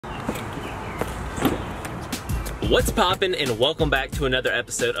What's poppin', and welcome back to another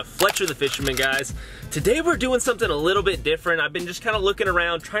episode of Fletcher the Fisherman, guys. Today we're doing something a little bit different. I've been just kind of looking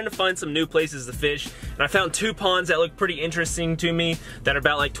around trying to find some new places to fish, and I found two ponds that look pretty interesting to me that are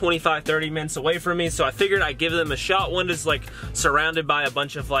about like 25-30 minutes away from me, so I figured I'd give them a shot. One is like surrounded by a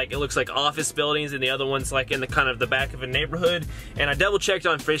bunch of like, it looks like office buildings, and the other one's like in the kind of the back of a neighborhood. And I double checked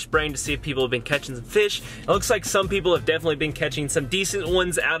on FishBrain to see if people have been catching some fish. It looks like some people have definitely been catching some decent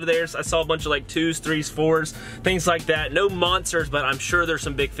ones out of there. So I saw a bunch of like 2s, 3s, 4s, things like that. No monsters, but I'm sure there's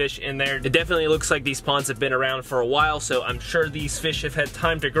some big fish in there. It definitely looks like these ponds have been around for a while, so I'm sure these fish have had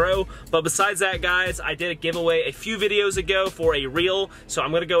time to grow. But besides that, guys, I did a giveaway a few videos ago for a reel, so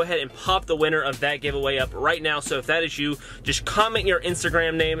I'm gonna go ahead and pop the winner of that giveaway up right now. So if that is you, just comment your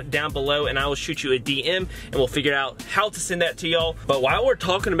Instagram name down below and I will shoot you a DM and we'll figure out how to send that to y'all. But while we're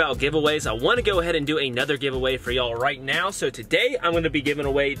talking about giveaways, I want to go ahead and do another giveaway for y'all right now. So today I'm going to be giving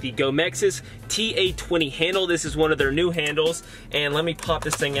away the Gomex's TA20 handle. This is one of their new handles, and let me pop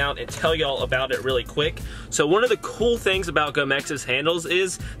this thing out and tell y'all about it really quick. So one of the cool things about Gomex's handles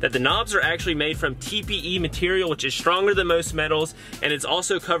is that the knobs are actually made from TPE material, which is stronger than most metals, and it's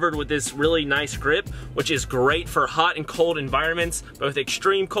also covered with this really nice grip, which is great for hot and cold environments, both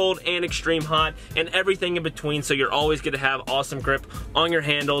extreme cold and extreme hot, and everything in between, so you're always going to have awesome grip on your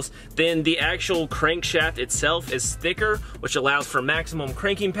handles. Then the actual crankshaft itself is thicker, which allows for maximum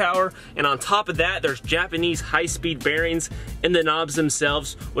cranking power, and on top of that, there's Japanese high-speed bearings in the knobs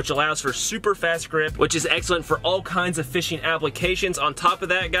themselves, which allows for super fast grip, which is excellent for all kinds of fishing applications. On top of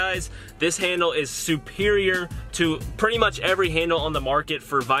that, guys, this handle is superior to pretty much every handle on the market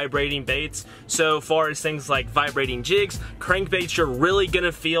for vibrating baits. So far as things like vibrating jigs, crankbaits, you're really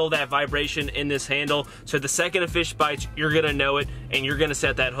gonna feel that vibration in this handle. So the second a fish bites, you're gonna know it and you're gonna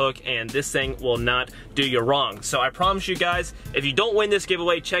set that hook, and this thing will not do you wrong. So I promise you guys, if you don't win this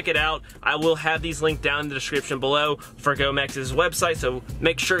giveaway, check it out. I will have these linked down in the description below for Gomex's website, so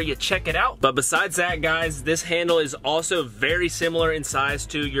make sure you check it out. But besides that, guys, this handle is also very similar in size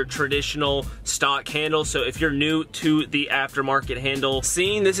to your traditional stock handle. So if you're new to the aftermarket handle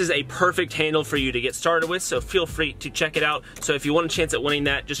scene, this is a perfect handle for you to get started with, so feel free to check it out. So if you want a chance at winning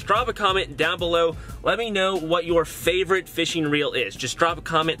that, just drop a comment down below. Let me know what your favorite fishing reel is. Just drop a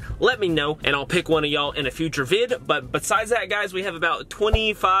comment, let me know, and I'll pick one of y'all in a future vid. But besides that, guys, we have about a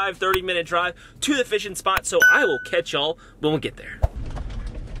 25-30 minute drive to the fishing spot, so I will catch y'all when we get there.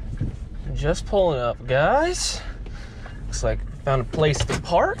 Just pulling up, guys. Looks like we found a place to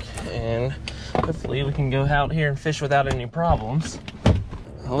park, and hopefully we can go out here and fish without any problems.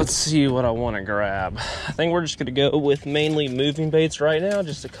 Let's see what I want to grab. I think we're just going to go with mainly moving baits right now,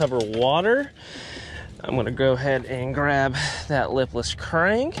 just to cover water. I'm going to go ahead and grab that lipless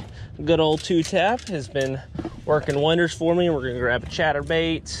crank. Good old 2-tap has been working wonders for me. We're going to grab a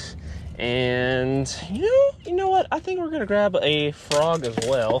chatterbait, and you know what? I think we're going to grab a frog as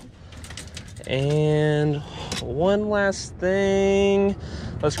well. And one last thing,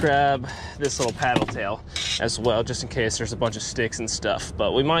 let's grab this little paddle tail as well, just in case there's a bunch of sticks and stuff.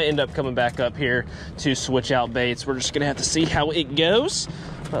 But we might end up coming back up here to switch out baits. We're just gonna have to see how it goes.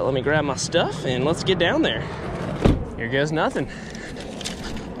 But let me grab my stuff and let's get down there. Here goes nothing.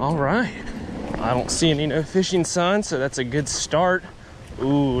 All right, I don't see any no fishing signs, so that's a good start.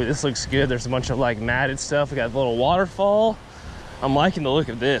 Ooh, this looks good. There's a bunch of like matted stuff. We got a little waterfall. I'm liking the look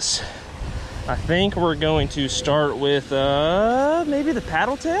of this. I think we're going to start with maybe the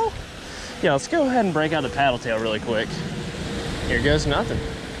paddle tail. Yeah, let's go ahead and break out the paddle tail really quick. Here goes nothing.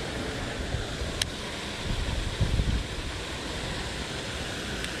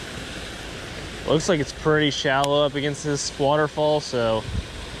 Looks like it's pretty shallow up against this waterfall, so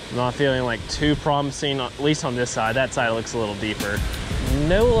I'm not feeling like too promising, at least on this side. That side looks a little deeper.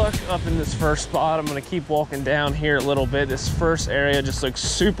 No luck up in this first spot. I'm gonna keep walking down here a little bit. This first area just looks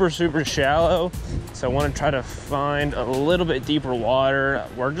super shallow, so I want to try to find a little bit deeper water.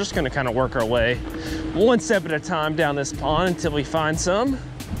 We're just gonna kind of work our way one step at a time down this pond until we find some.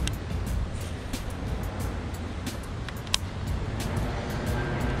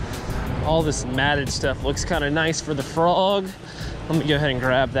 All this matted stuff looks kind of nice for the frog. Let me go ahead and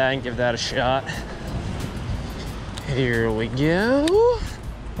grab that and give that a shot. Here we go.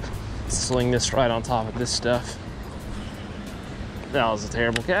 Sling this right on top of this stuff. That was a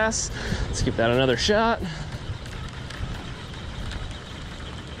terrible cast. Let's give that another shot.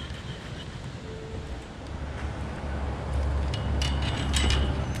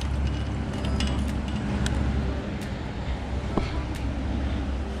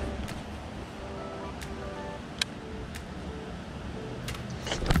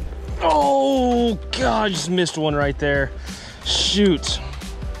 Oh, God, I just missed one right there. Shoot.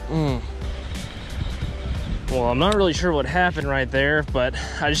 Well, I'm not really sure what happened right there, but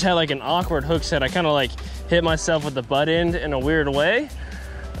I just had like an awkward hook set. I kind of like hit myself with the butt end in a weird way.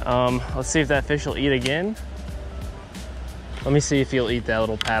 Let's see if that fish will eat again. Let me see if he'll eat that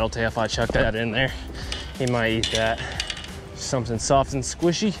little paddle tail if I chuck that in there. He might eat that. Something soft and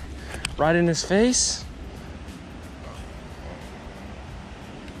squishy right in his face.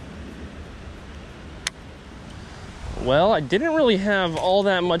 Well, I didn't really have all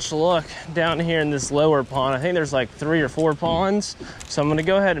that much luck down here in this lower pond. I think there's like 3 or 4 ponds. So I'm gonna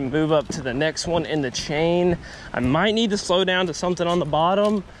go ahead and move up to the next one in the chain. I might need to slow down to something on the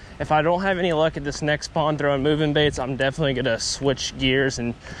bottom. If I don't have any luck at this next pond throwing moving baits, I'm definitely gonna switch gears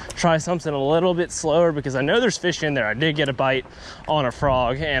and try something a little bit slower, because I know there's fish in there. I did get a bite on a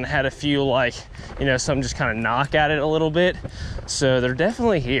frog and had a few, like, you know, some just kind of knock at it a little bit. So they're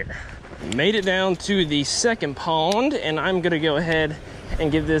definitely here. Made it down to the second pond, and I'm gonna go ahead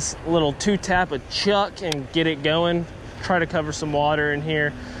and give this little 2-tap a chuck and get it going. Try to cover some water in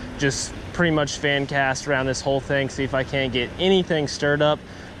here. Just pretty much fan cast around this whole thing, see if I can't get anything stirred up.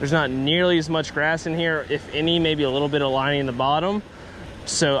 There's not nearly as much grass in here, if any, maybe a little bit of lining in the bottom.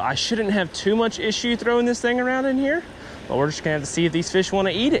 So I shouldn't have too much issue throwing this thing around in here, but we're just gonna have to see if these fish wanna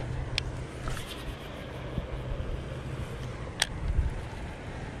eat it.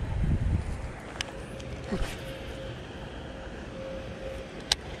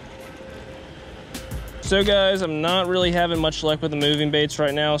 So guys, I'm not really having much luck with the moving baits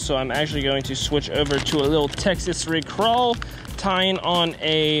right now, so I'm actually going to switch over to a little Texas rig crawl, tying on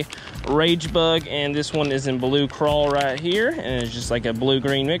a rage bug, and this one is in blue crawl right here, and it's just like a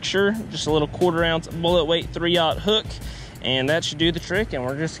blue-green mixture, just a little 1/4 ounce bullet weight 3/0 hook, and that should do the trick, and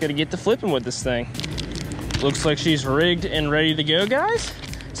we're just gonna get to flipping with this thing. Looks like she's rigged and ready to go, guys.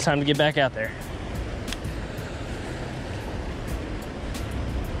 It's time to get back out there.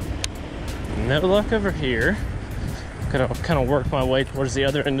 No luck over here. Gonna kind of work my way towards the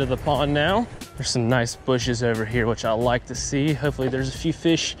other end of the pond now. There's some nice bushes over here, which I like to see. Hopefully there's a few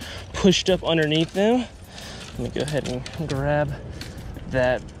fish pushed up underneath them. Let me go ahead and grab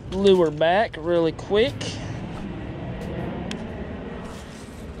that lure back really quick.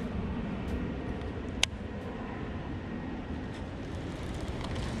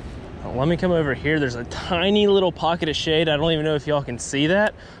 Let me come over here. There's a tiny little pocket of shade. I don't even know if y'all can see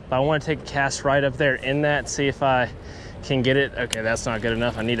that, but I want to take a cast right up there in that, see if I can get it. Okay, that's not good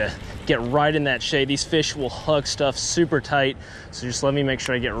enough. I need to get right in that shade. These fish will hug stuff super tight, so just let me make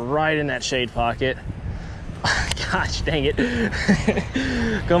sure I get right in that shade pocket. Gosh, dang it.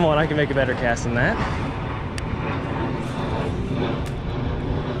 Come on, I can make a better cast than that.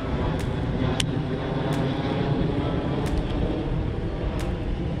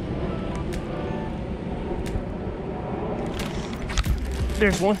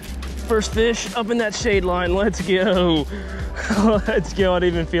 There's one. First fish up in that shade line. Let's go. Let's go. I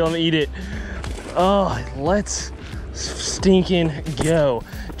didn't even feel him eat it. Oh, let's stinking go.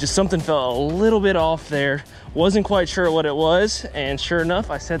 Just something felt a little bit off there. Wasn't quite sure what it was, and sure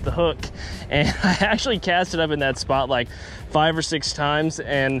enough, I set the hook, and I actually cast it up in that spot like 5 or 6 times,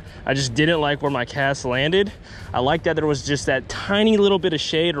 and I just didn't like where my cast landed. I like that there was just that tiny little bit of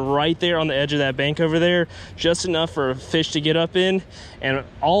shade right there on the edge of that bank over there, just enough for a fish to get up in, and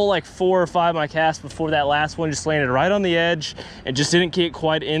all like 4 or 5 of my casts before that last one just landed right on the edge and just didn't get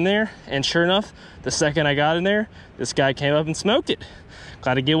quite in there. And sure enough, the second I got in there, this guy came up and smoked it.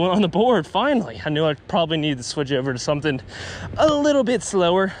 Got to get one on the board finally. I knew I probably needed to switch over to something a little bit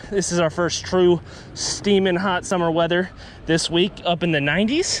slower. This is our first true steaming hot summer weather this week, up in the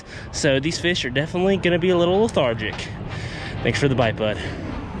 90s. So these fish are definitely going to be a little lethargic. Thanks for the bite, bud.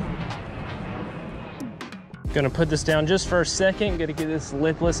 Gonna put this down just for a second. Gonna give this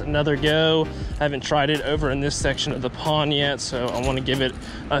lipless another go. I haven't tried it over in this section of the pond yet, so I want to give it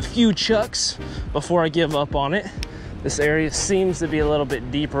a few chucks before I give up on it. This area seems to be a little bit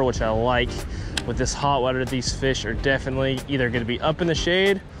deeper, which I like. With this hot water, these fish are definitely either going to be up in the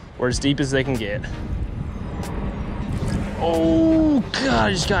shade or as deep as they can get. Oh, God,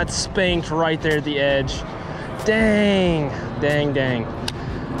 I just got spanked right there at the edge. Dang, dang, dang.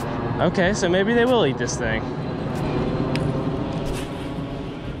 Okay, so maybe they will eat this thing.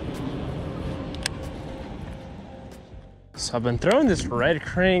 So I've been throwing this red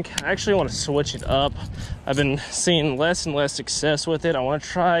crank. I actually want to switch it up. I've been seeing less and less success with it. I want to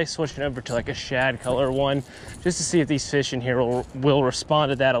try switching over to like a shad color one, just to see if these fish in here will respond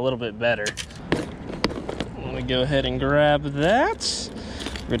to that a little bit better. Let me go ahead and grab that.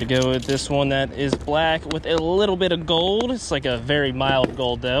 We're gonna go with this one that is black with a little bit of gold. It's like a very mild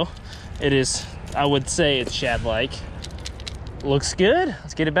gold though. It is, I would say it's shad-like. Looks good.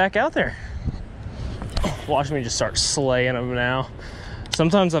 Let's get it back out there. watch me just start slaying them now.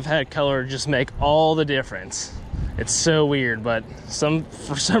 Sometimes I've had color just make all the difference. It's so weird, but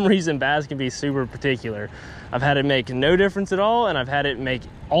for some reason bass can be super particular. I've had it make no difference at all, and I've had it make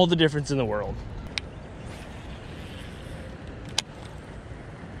all the difference in the world.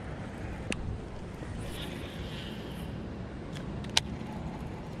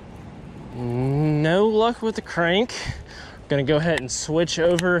 No luck with the crank. I'm gonna go ahead and switch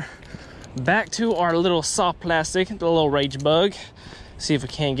over back to our little soft plastic, the little rage bug. See if we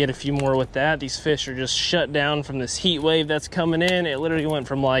can't get a few more with that. These fish are just shut down from this heat wave that's coming in. It literally went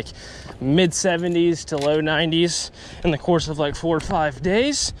from like mid 70s to low 90s in the course of like 4 or 5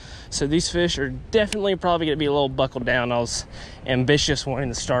 days. So these fish are definitely probably gonna be a little buckled down. I was ambitious wanting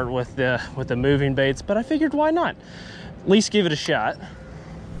to start with the moving baits, but I figured why not? At least give it a shot.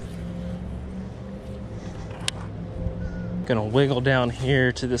 Gonna wiggle down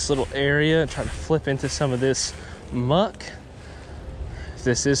here to this little area and try to flip into some of this muck. If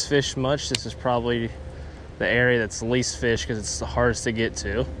this is fished much, this is probably the area that's least fished because it's the hardest to get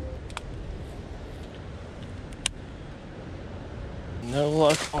to. No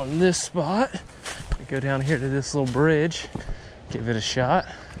luck on this spot. Go down here to this little bridge, give it a shot.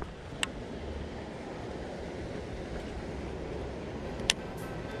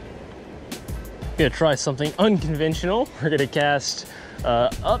 Gonna try something unconventional. We're gonna cast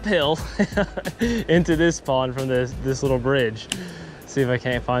uphill into this pond from this little bridge. See if I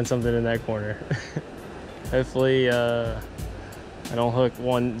can't find something in that corner. Hopefully I don't hook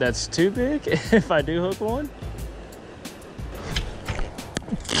one that's too big. If I do hook one.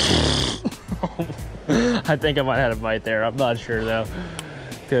 I think I might have had a bite there. I'm not sure though,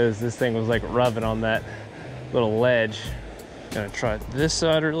 because this thing was like rubbing on that little ledge. Gonna try this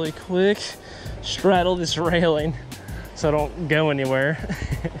side really quick. Straddle this railing so I don't go anywhere.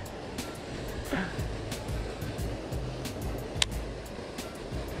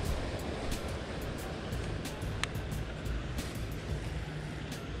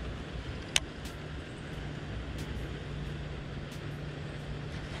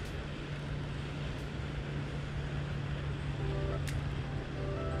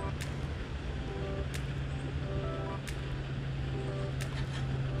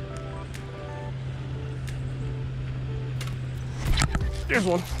 There's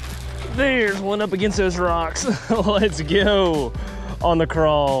one. There's one up against those rocks. Let's go on the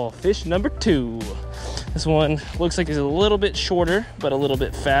Craw. Fish number 2. This one looks like it's a little bit shorter, but a little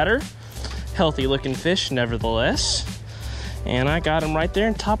bit fatter. Healthy looking fish nevertheless. And I got him right there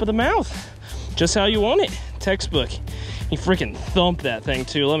in top of the mouth. Just how you want it. Textbook. He freaking thumped that thing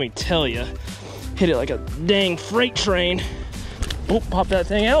too, let me tell you. Hit it like a dang freight train. Oh, pop that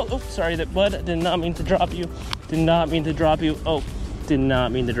thing out. Oh, sorry, that bud. I did not mean to drop you. Did not mean to drop you. Oh. Did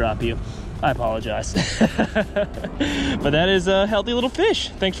not mean to drop you. I apologize. But that is a healthy little fish.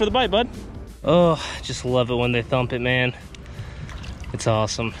 Thanks for the bite, bud. Oh, I just love it when they thump it, man. It's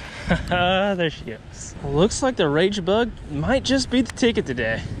awesome. There she goes. Looks like the rage bug might just be the ticket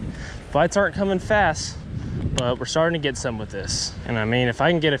today. Bites aren't coming fast, but we're starting to get some with this. And I mean, if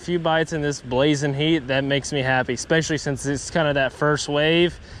I can get a few bites in this blazing heat, that makes me happy, especially since it's kind of that first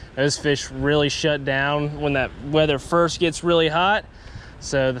wave. Those fish really shut down when that weather first gets really hot.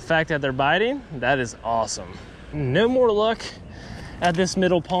 So the fact that they're biting, that is awesome. No more luck at this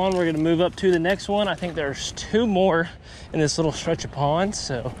middle pond. We're gonna move up to the next one. I think there's 2 more in this little stretch of ponds.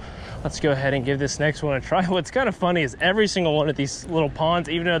 So let's go ahead and give this next one a try. What's kind of funny is every single one of these little ponds,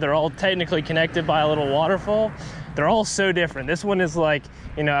 even though they're all technically connected by a little waterfall, they're all so different. This one is like,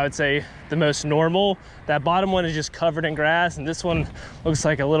 you know, I would say the most normal. That bottom one is just covered in grass, and this one looks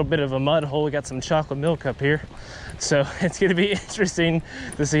like a little bit of a mud hole. We got some chocolate milk up here. So it's gonna be interesting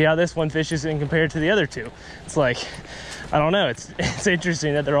to see how this one fishes in compared to the other 2. It's like, I don't know, it's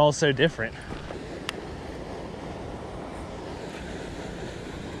interesting that they're all so different.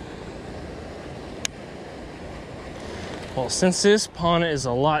 Well, since this pond is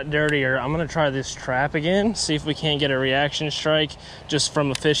a lot dirtier, I'm gonna try this trap again, see if we can't get a reaction strike just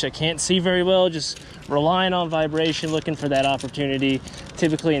from a fish that can't see very well, just relying on vibration, looking for that opportunity.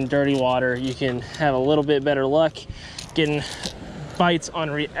 Typically in dirty water, you can have a little bit better luck getting bites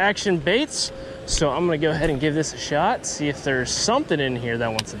on reaction baits. So I'm gonna go ahead and give this a shot, see if there's something in here that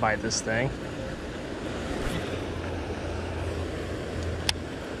wants to bite this thing.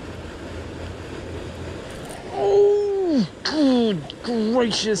 Good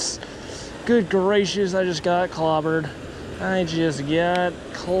gracious, good gracious, I just got clobbered. I just got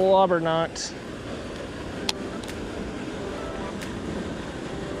clobber knocked.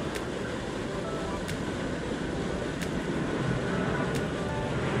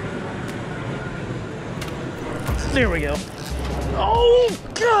 There we go. Oh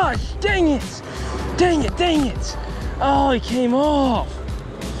gosh, dang it. Dang it, dang it. Oh, he came off.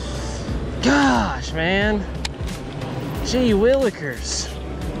 Gosh, man. Gee willikers.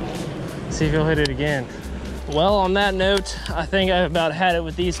 See if he'll hit it again. Well, on that note, I think I've about had it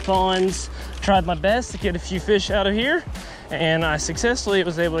with these ponds. Tried my best to get a few fish out of here, and I successfully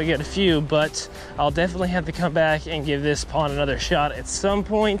was able to get a few, but I'll definitely have to come back and give this pond another shot at some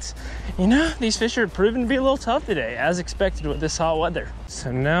point. You know, these fish are proving to be a little tough today, as expected with this hot weather.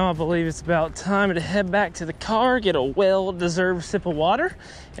 So now I believe it's about time to head back to the car, get a well-deserved sip of water,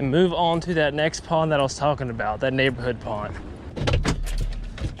 and move on to that next pond that I was talking about, that neighborhood pond.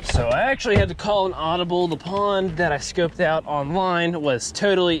 So I actually had to call an audible. The pond that I scoped out online was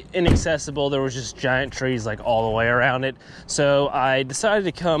totally inaccessible. There was just giant trees like all the way around it. So I decided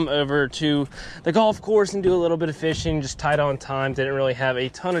to come over to the golf course and do a little bit of fishing, just tight on time. Didn't really have a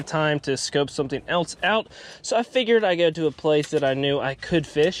ton of time to scope something else out. So I figured I'd go to a place that I knew I could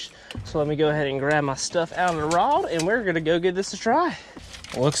fish. So let me go ahead and grab my stuff out of the rod and we're gonna go give this a try.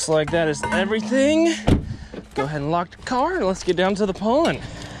 Looks like that is everything. Go ahead and lock the car and let's get down to the pond.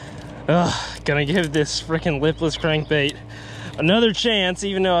 Gonna give this freaking lipless crankbait another chance,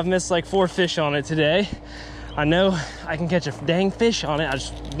 even though I've missed like 4 fish on it today. I know I can catch a dang fish on it. I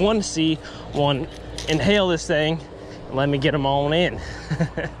just want to see one inhale this thing and let me get them all in.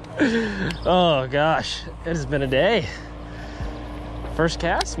 Oh gosh, it has been a day. First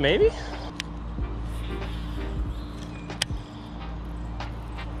cast, maybe?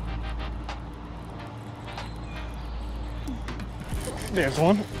 There's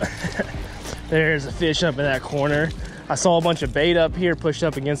one. There's a fish up in that corner. I saw a bunch of bait up here pushed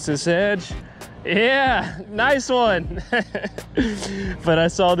up against this edge. Yeah, nice one. But I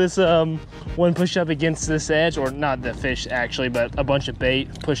saw this one push up against this edge, or not the fish actually, but a bunch of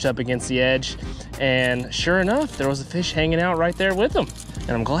bait pushed up against the edge. And sure enough, there was a fish hanging out right there with them.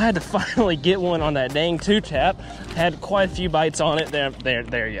 And I'm glad to finally get one on that dang 2-tap. Had quite a few bites on it.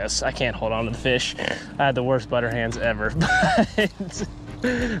 There, yes. I can't hold on to the fish. I had the worst butter hands ever.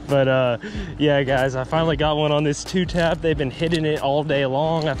 But yeah, guys, I finally got one on this 2-tap. They've been hitting it all day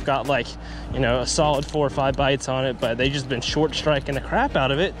long. I've got like, you know, a solid 4 or 5 bites on it, but they just been short striking the crap out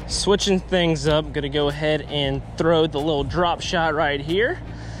of it. Switching things up, gonna go ahead and throw the little drop shot right here.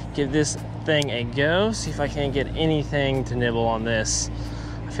 Give this thing a go. See if I can't get anything to nibble on this.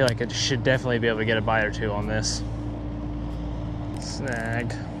 I feel like I should definitely be able to get a bite or 2 on this.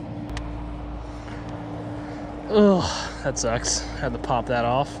 Snag. Ugh, that sucks. Had to pop that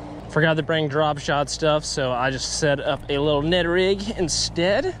off. Forgot to bring drop shot stuff, so I just set up a little Ned rig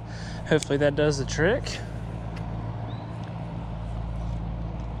instead. Hopefully that does the trick.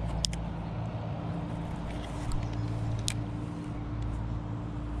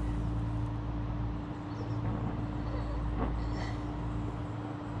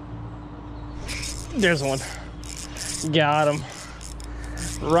 There's one. Got him.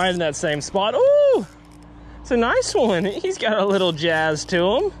 Right in that same spot. Ooh! It's a nice one. He's got a little jazz to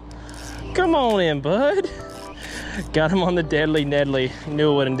him. Come on in, bud. Got him on the deadly Nedley.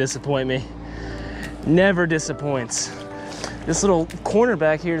 Knew it wouldn't disappoint me. Never disappoints. This little corner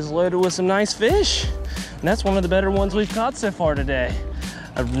back here is loaded with some nice fish. And that's one of the better ones we've caught so far today.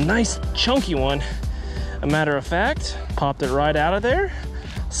 A nice chunky one. A matter of fact, popped it right out of there.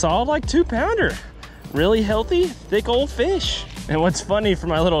 Solid like 2-pounder. Really healthy, thick old fish. And what's funny, for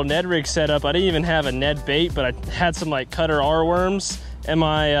my little Ned rig setup, I didn't even have a Ned bait, but I had some like cutter R worms in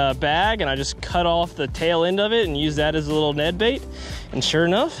my bag, and I just cut off the tail end of it and used that as a little Ned bait. And sure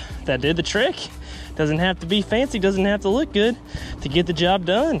enough, that did the trick. Doesn't have to be fancy, doesn't have to look good to get the job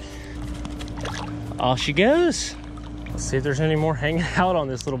done. Off she goes. Let's see if there's any more hanging out on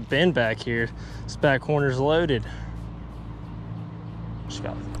this little bin back here. This back corner's loaded. She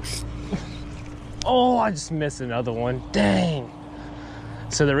got Oh, I just missed another one. Dang.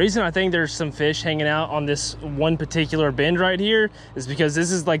 So the reason I think there's some fish hanging out on this one particular bend right here is because this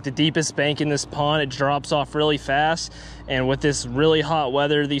is like the deepest bank in this pond. It drops off really fast. And with this really hot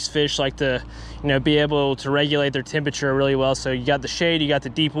weather, these fish like to, you know, be able to regulate their temperature really well. So you got the shade, you got the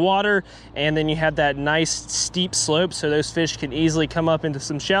deep water, and then you have that nice steep slope. So those fish can easily come up into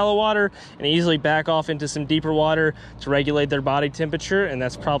some shallow water and easily back off into some deeper water to regulate their body temperature. And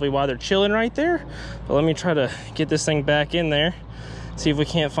that's probably why they're chilling right there. But let me try to get this thing back in there. See if we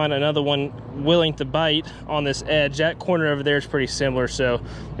can't find another one willing to bite on this edge. That corner over there is pretty similar, so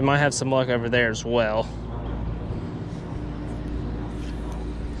we might have some luck over there as well.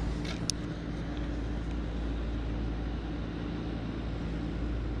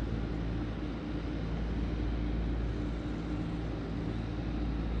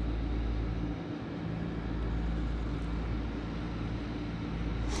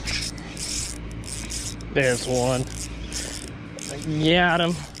 There's one. Got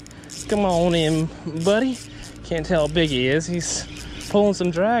him. Come on in, buddy. Can't tell how big he is. He's pulling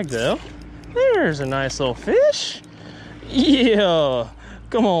some drag though. There's a nice little fish. Yeah.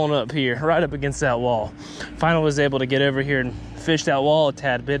 Come on up here, right up against that wall. Finally was able to get over here and fish that wall a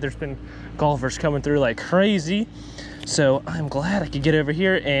tad bit. There's been golfers coming through like crazy. So I'm glad I could get over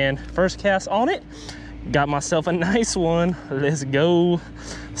here and first cast on it. Got myself a nice one. Let's go.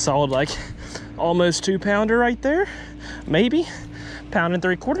 Solid like almost 2-pounder right there. Maybe. 1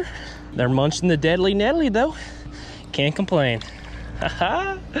 3/4. They're munching the deadly Nelly though. Can't complain.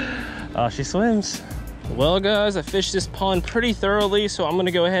 Oh, she swims. Well guys, I fished this pond pretty thoroughly, so I'm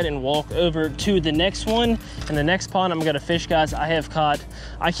gonna go ahead and walk over to the next one. And the next pond I'm gonna fish, guys, I have caught,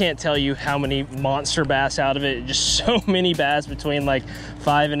 I can't tell you how many monster bass out of it. Just so many bass between like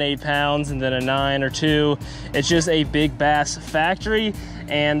 5 and 8 pounds and then a 9 or 2. It's just a big bass factory,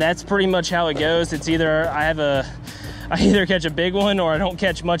 and that's pretty much how it goes. It's either I either catch a big one or I don't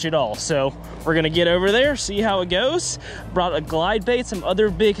catch much at all. So we're gonna get over there, see how it goes. Brought a glide bait, some other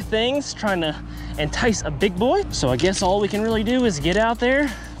big things, trying to entice a big boy. So I guess all we can really do is get out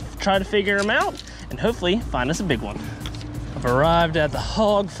there, try to figure them out, and hopefully find us a big one. I've arrived at the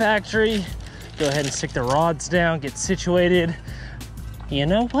hog factory. Go ahead and stick the rods down, get situated. You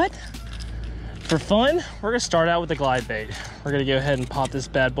know what? For fun, we're gonna start out with the glide bait. We're gonna go ahead and pop this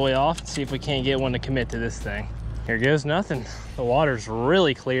bad boy off and see if we can't get one to commit to this thing. Here goes nothing. The water's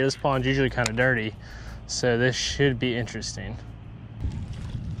really clear. This pond's usually kind of dirty, so this should be interesting.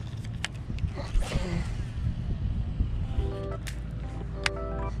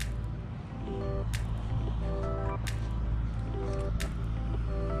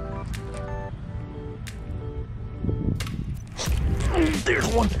 There's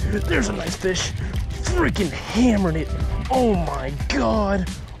one. There's a nice fish. Freaking hammered it. Oh my god.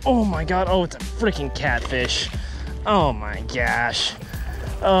 Oh my god. Oh, it's a freaking catfish. Oh my gosh.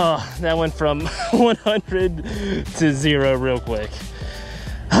 Oh, that went from 100 to 0 real quick.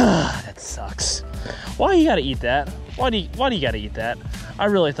 That sucks. Why you gotta eat that? Why do you gotta eat that? I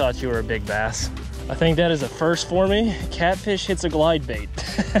really thought you were a big bass. I think that is a first for me. Catfish hits a glide bait.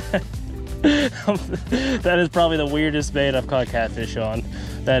 That is probably the weirdest bait I've caught catfish on.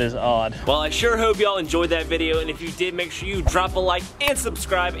 That is odd. Well, I sure hope y'all enjoyed that video, and if you did, make sure you drop a like and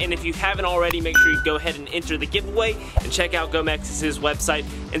subscribe, and if you haven't already, make sure you go ahead and enter the giveaway and check out Gomex's website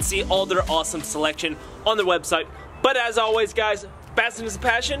and see all their awesome selection on their website. But as always, guys, bassing is a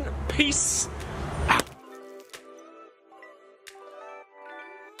passion. Peace.